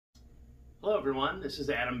Hello everyone, this is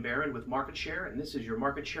Adam Barron with Market Share, and this is your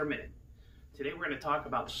Market Share Minute. Today we're going to talk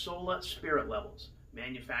about Sola Spirit Levels,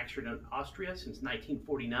 manufactured in Austria since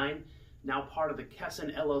 1949, now part of the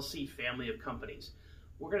Kessen LLC family of companies.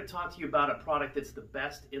 We're going to talk to you about a product that's the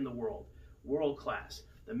best in the world, world class.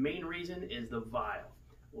 The main reason is the vial.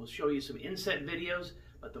 We'll show you some inset videos,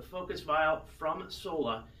 but the focus vial from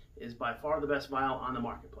Sola is by far the best vial on the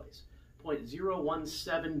marketplace.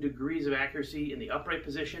 0.017 degrees of accuracy in the upright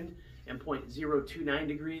position and 0.029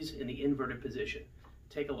 degrees in the inverted position.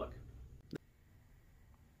 Take a look.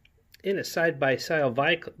 In a side-by-side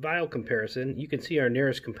vial comparison, you can see our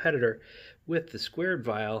nearest competitor with the squared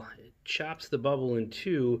vial. It chops the bubble in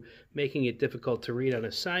two, making it difficult to read on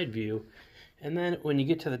a side view. And then when you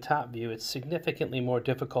get to the top view, it's significantly more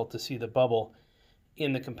difficult to see the bubble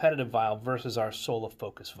in the competitive vial versus our Sola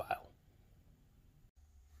Focus vial.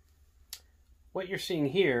 What you're seeing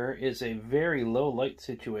here is a very low light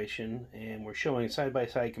situation, and we're showing a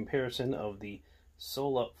side-by-side comparison of the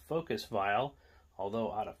Sola Focus vial,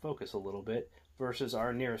 although out of focus a little bit, versus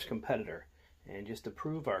our nearest competitor. And just to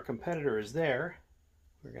prove our competitor is there,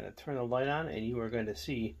 we're going to turn the light on and you are going to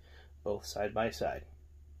see both side by side.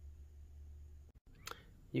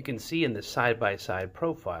 You can see in the side-by-side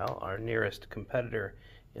profile our nearest competitor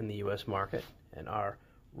in the US market, and our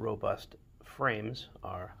robust frames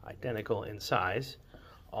are identical in size,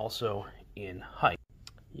 also in height.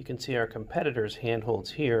 You can see our competitors'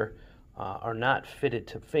 handholds here are not fitted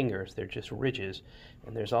to fingers, they're just ridges,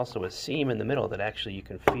 and there's also a seam in the middle that actually you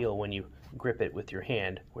can feel when you grip it with your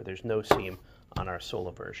hand, where there's no seam on our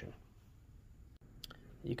Sola version.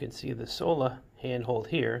 You can see the Sola handhold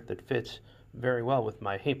here that fits very well with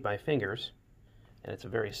my fingers, and it's a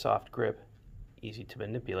very soft grip, easy to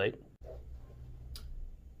manipulate.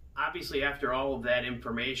 Obviously, after all of that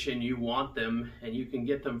information, you want them, and you can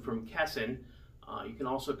get them from Kessen. You can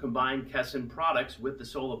also combine Kessen products with the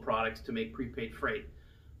Sola products to make prepaid freight.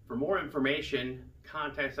 For more information,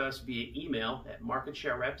 contact us via email at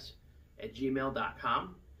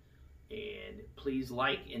marketsharereps@gmail.com. And please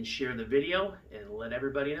like and share the video and let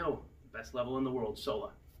everybody know. Best level in the world,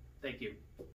 Sola. Thank you.